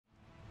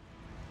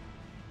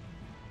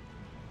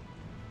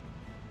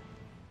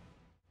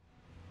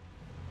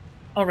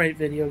Alright,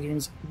 video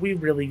games, we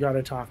really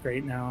gotta talk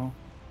right now.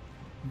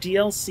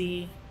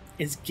 DLC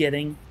is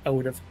getting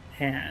out of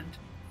hand.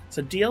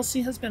 So,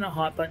 DLC has been a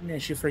hot button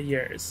issue for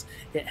years.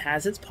 It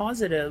has its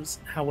positives,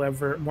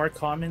 however, more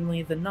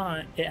commonly than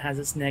not, it has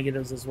its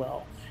negatives as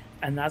well.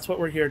 And that's what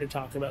we're here to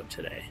talk about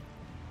today.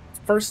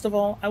 First of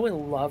all, I would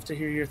love to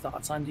hear your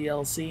thoughts on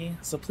DLC,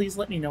 so please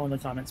let me know in the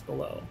comments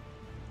below.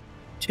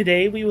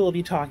 Today, we will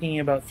be talking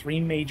about three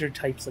major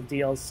types of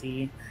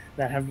DLC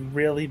that have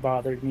really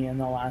bothered me in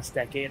the last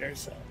decade or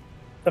so.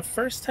 The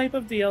first type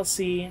of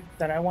DLC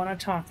that I want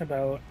to talk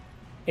about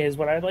is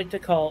what I'd like to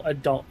call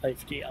Adult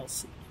Life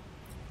DLC.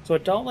 So,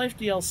 Adult Life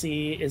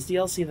DLC is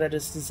DLC that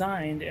is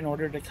designed in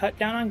order to cut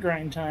down on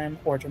grind time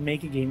or to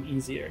make a game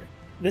easier.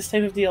 This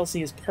type of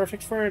DLC is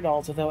perfect for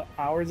adults without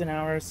hours and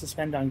hours to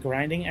spend on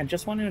grinding and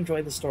just want to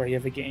enjoy the story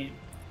of a game.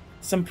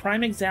 Some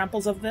prime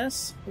examples of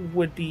this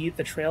would be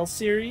the Trails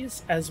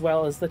series as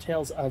well as the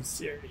Tales of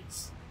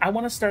series. I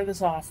want to start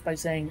this off by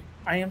saying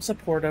I am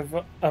supportive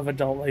of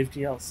Adult Life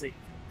DLC.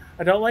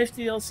 Adult Life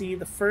DLC,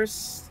 the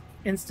first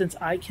instance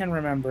I can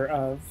remember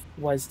of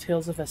was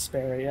Tales of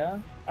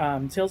Vesperia.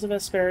 Tales of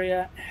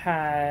Vesperia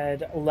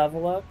had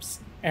level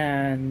ups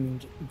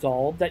and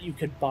gold that you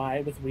could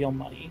buy with real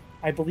money.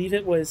 I believe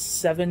it was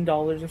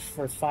 $7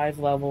 for 5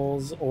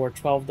 levels or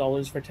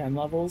 $12 for 10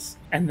 levels,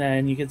 and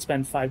then you could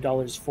spend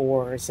 $5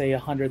 for, say,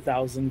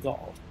 100,000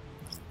 gold.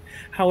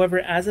 However,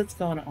 as it's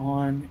gone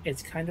on,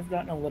 it's kind of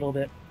gotten a little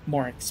bit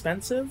more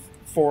expensive.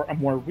 For a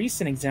more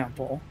recent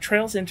example,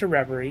 Trails into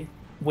Reverie,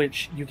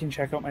 which you can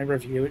check out my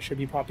review, it should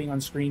be popping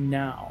on screen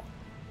now,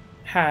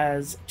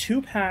 has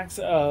 2 packs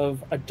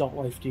of Adult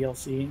Life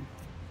DLC,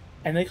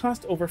 and they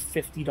cost over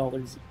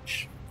 $50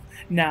 each.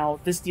 Now,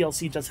 this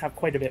DLC does have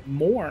quite a bit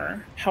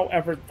more.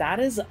 However, that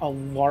is a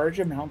large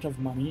amount of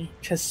money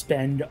to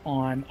spend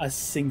on a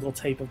single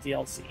type of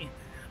DLC.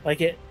 Like,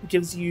 it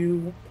gives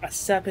you a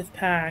Sepith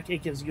pack,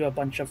 it gives you a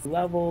bunch of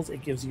levels,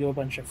 it gives you a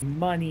bunch of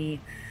money,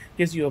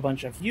 gives you a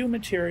bunch of view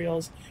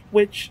materials,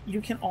 which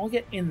you can all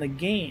get in the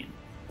game,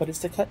 but it's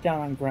to cut down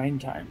on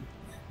grind time.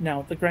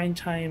 Now, the grind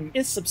time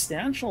is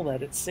substantial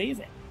that it's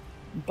saving,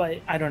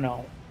 but I don't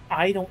know.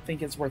 I don't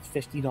think it's worth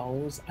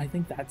 $50. I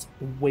think that's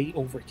way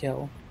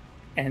overkill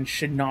and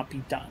should not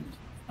be done.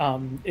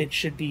 It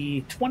should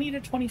be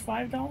 $20 to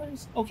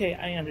 $25. Okay,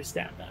 I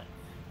understand that.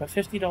 But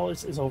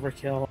 $50 is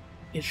overkill.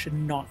 It should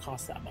not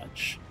cost that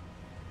much.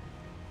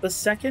 The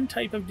second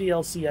type of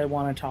DLC I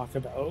want to talk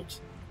about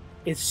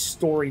is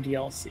Story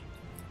DLC.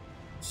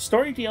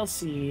 Story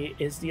DLC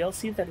is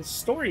DLC that is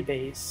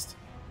story-based,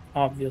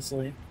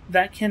 obviously,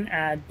 that can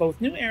add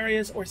both new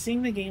areas or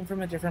seeing the game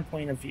from a different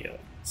point of view.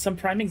 Some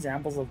prime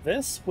examples of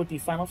this would be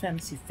Final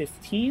Fantasy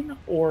XV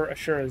or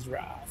Ashura's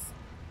Wrath.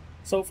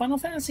 So Final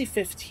Fantasy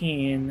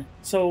XV,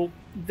 so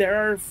there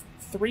are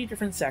 3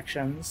 different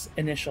sections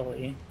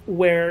initially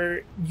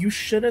where you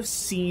should have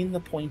seen the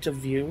point of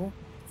view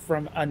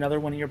from another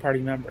one of your party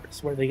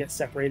members, where they get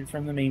separated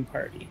from the main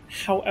party.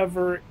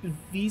 However,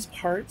 these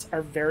parts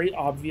are very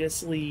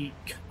obviously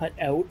cut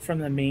out from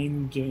the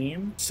main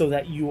game so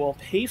that you will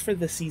pay for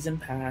the season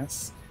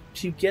pass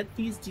to get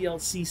these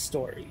DLC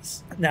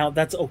stories. Now,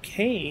 that's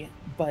okay,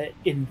 but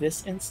in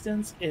this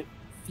instance, it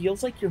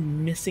feels like you're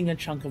missing a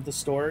chunk of the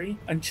story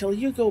until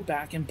you go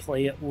back and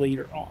play it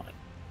later on.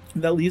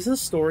 That leaves the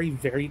story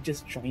very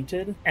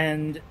disjointed,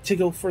 and to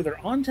go further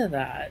onto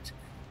that,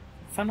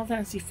 Final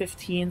Fantasy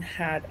XV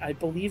had, I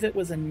believe it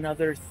was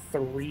another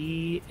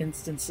 3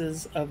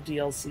 instances of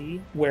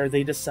DLC where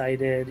they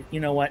decided, you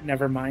know what,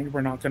 never mind,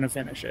 we're not going to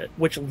finish it,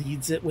 which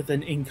leads it with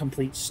an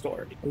incomplete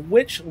story.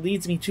 Which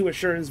leads me to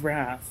Ashura's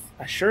Wrath.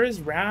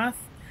 Ashura's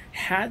Wrath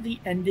had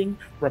the ending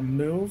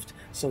removed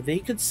so they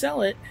could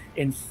sell it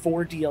in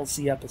 4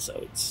 DLC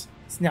episodes.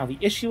 Now, the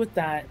issue with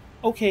that,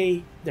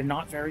 okay, they're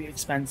not very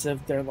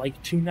expensive. They're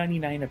like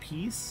 $2.99 a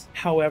piece.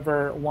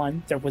 However,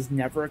 one, there was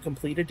never a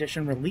complete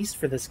edition released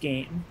for this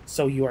game,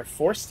 so you are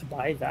forced to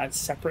buy that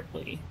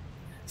separately.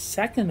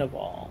 Second of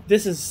all,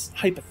 this is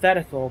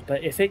hypothetical,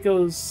 but if it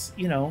goes,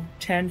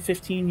 10,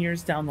 15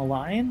 years down the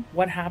line,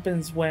 what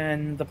happens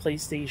when the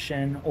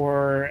PlayStation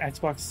or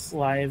Xbox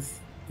Live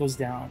goes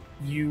down?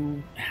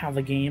 You have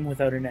a game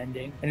without an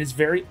ending, and it's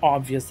very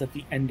obvious that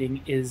the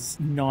ending is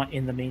not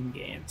in the main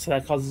game, so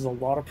that causes a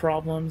lot of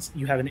problems.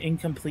 You have an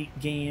incomplete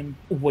game.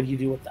 What do you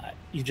do with that?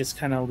 You just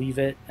kind of leave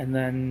it and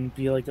then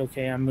be like,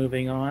 okay, I'm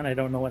moving on. I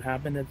don't know what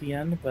happened at the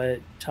end, but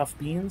tough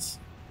beans?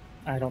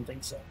 I don't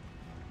think so.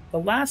 The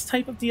last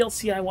type of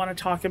DLC I want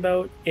to talk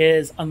about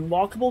is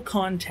unlockable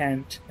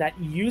content that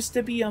used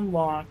to be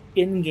unlocked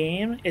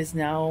in-game is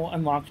now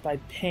unlocked by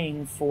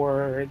paying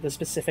for the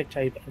specific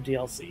type of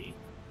DLC.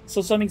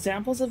 So some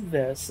examples of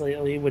this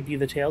lately would be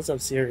the Tales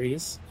of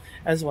series,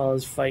 as well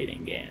as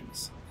fighting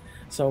games.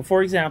 So,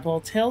 for example,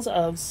 Tales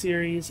of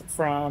series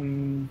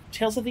from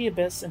Tales of the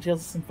Abyss and Tales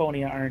of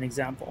Symphonia are an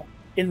example.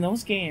 In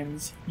those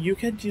games, you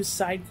could do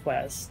side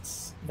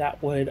quests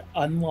that would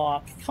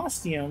unlock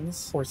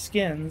costumes or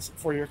skins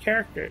for your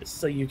characters,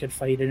 so you could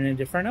fight in a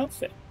different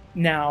outfit.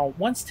 Now,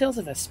 once Tales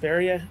of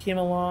Vesperia came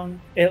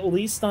along, at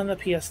least on the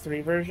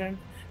PS3 version,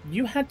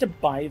 you had to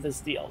buy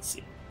this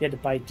DLC. You had to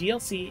buy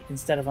DLC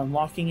instead of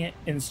unlocking it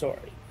in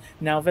story.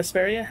 Now,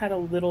 Vesperia had a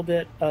little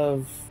bit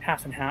of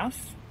half and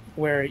half,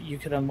 where you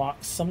could unlock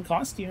some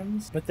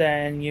costumes, but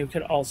then you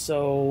could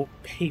also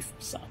pay for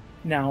some.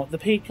 Now, the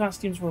paid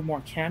costumes were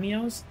more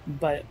cameos,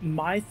 but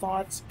my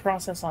thoughts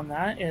process on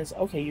that is,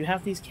 okay, you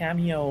have these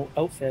cameo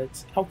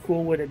outfits. How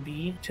cool would it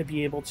be to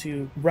be able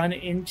to run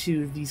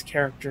into these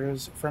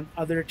characters from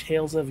other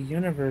Tales of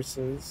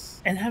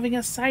universes and having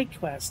a side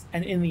quest,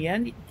 and in the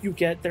end, you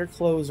get their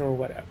clothes or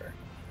whatever,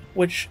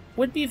 which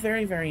would be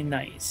very, very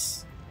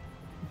nice.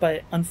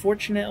 But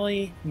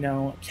unfortunately,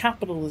 no,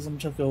 capitalism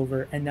took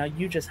over, and now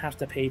you just have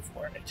to pay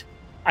for it.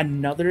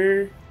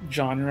 Another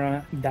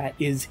genre that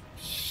is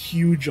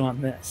huge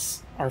on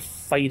this are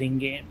fighting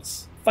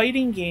games.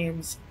 Fighting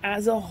games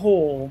as a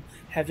whole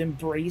have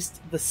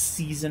embraced the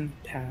season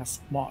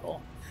pass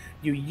model.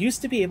 You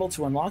used to be able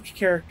to unlock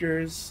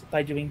characters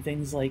by doing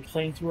things like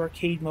playing through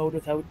arcade mode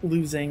without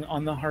losing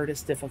on the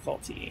hardest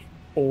difficulty,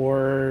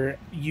 or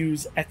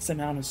use X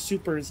amount of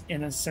supers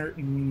in a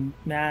certain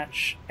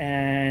match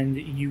and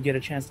you get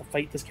a chance to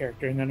fight this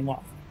character and then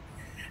unlock.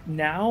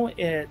 Now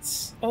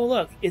it's, oh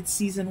look, it's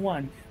season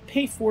 1.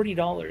 Pay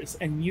 $40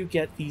 and you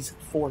get these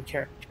 4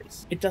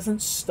 characters. It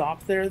doesn't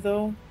stop there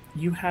though.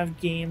 You have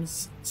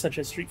games such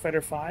as Street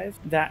Fighter V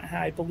that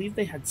I believe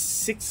they had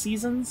 6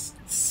 seasons.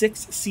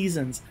 6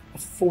 seasons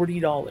of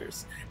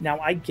 $40. Now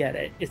I get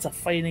it. It's a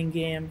fighting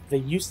game. They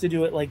used to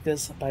do it like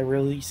this by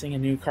releasing a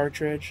new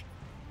cartridge.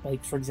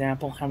 Like, for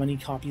example, how many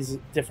copies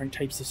of different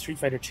types of Street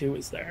Fighter 2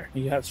 is there?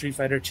 You have Street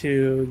Fighter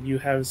 2, you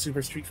have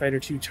Super Street Fighter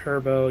 2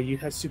 Turbo, you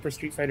have Super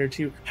Street Fighter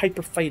 2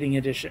 Hyper Fighting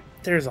Edition.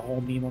 There's a whole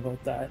meme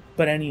about that.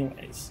 But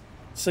anyways,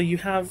 so you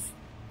have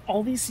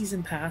all these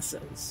season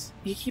passes.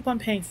 You keep on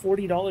paying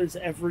 $40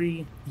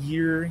 every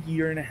year,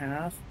 year and a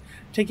half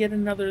to get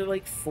another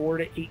like 4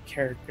 to 8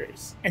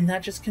 characters. And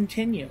that just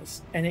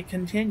continues, and it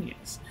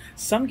continues.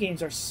 Some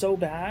games are so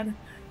bad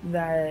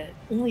that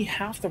only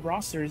half the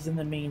roster is in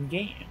the main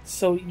game.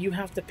 So you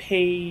have to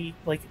pay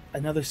like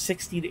another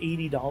 $60 to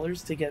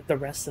 $80 to get the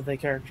rest of the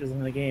characters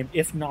in the game,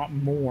 if not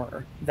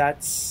more.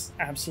 That's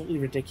absolutely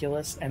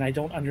ridiculous, and I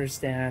don't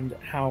understand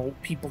how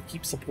people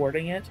keep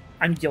supporting it.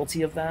 I'm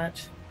guilty of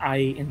that. I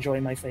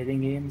enjoy my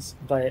fighting games,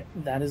 but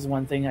that is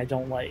one thing I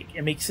don't like.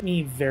 It makes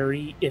me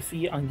very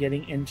iffy on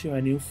getting into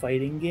a new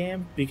fighting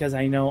game because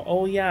I know,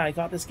 oh yeah, I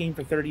got this game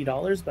for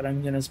 $30, but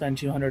I'm going to spend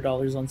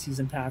 $200 on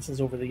season passes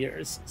over the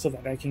years so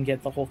that I can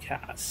get the whole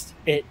cast.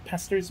 It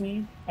pesters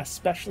me,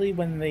 especially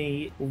when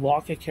they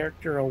lock a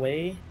character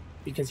away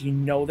because you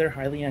know they're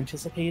highly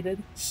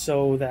anticipated,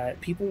 so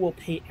that people will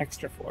pay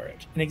extra for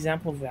it. An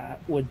example of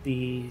that would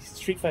be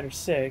Street Fighter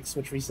 6,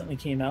 which recently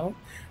came out.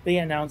 They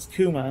announced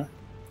Kuma,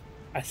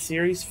 a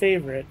series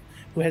favorite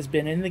who has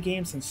been in the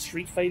game since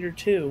Street Fighter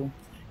 2,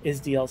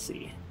 is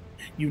DLC.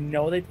 You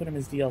know they put him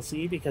as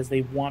DLC because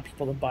they want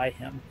people to buy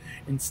him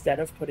instead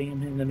of putting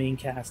him in the main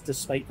cast,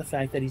 despite the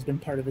fact that he's been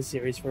part of the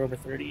series for over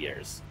 30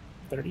 years.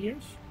 30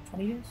 years?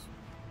 20 years?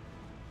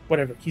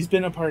 Whatever. He's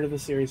been a part of the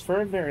series for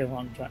a very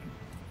long time.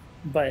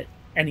 But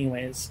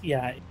anyways,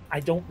 yeah, I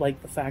don't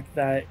like the fact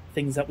that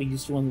things that we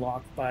used to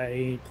unlock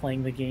by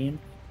playing the game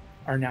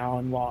are now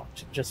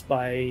unlocked just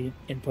by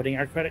inputting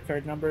our credit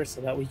card number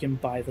so that we can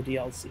buy the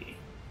DLC.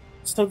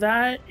 So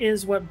that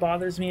is what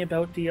bothers me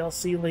about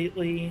DLC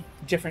lately.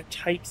 Different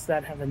types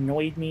that have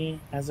annoyed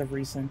me as of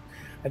recent.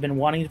 I've been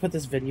wanting to put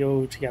this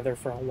video together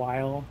for a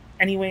while.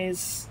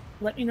 Anyways,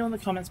 let me know in the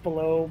comments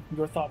below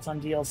your thoughts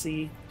on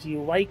DLC. Do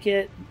you like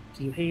it?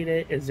 Do you hate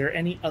it? Is there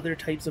any other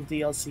types of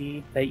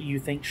DLC that you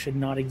think should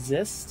not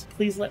exist?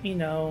 Please let me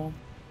know.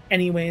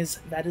 Anyways,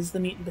 that is the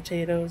meat and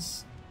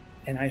potatoes,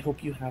 and I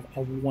hope you have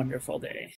a wonderful day.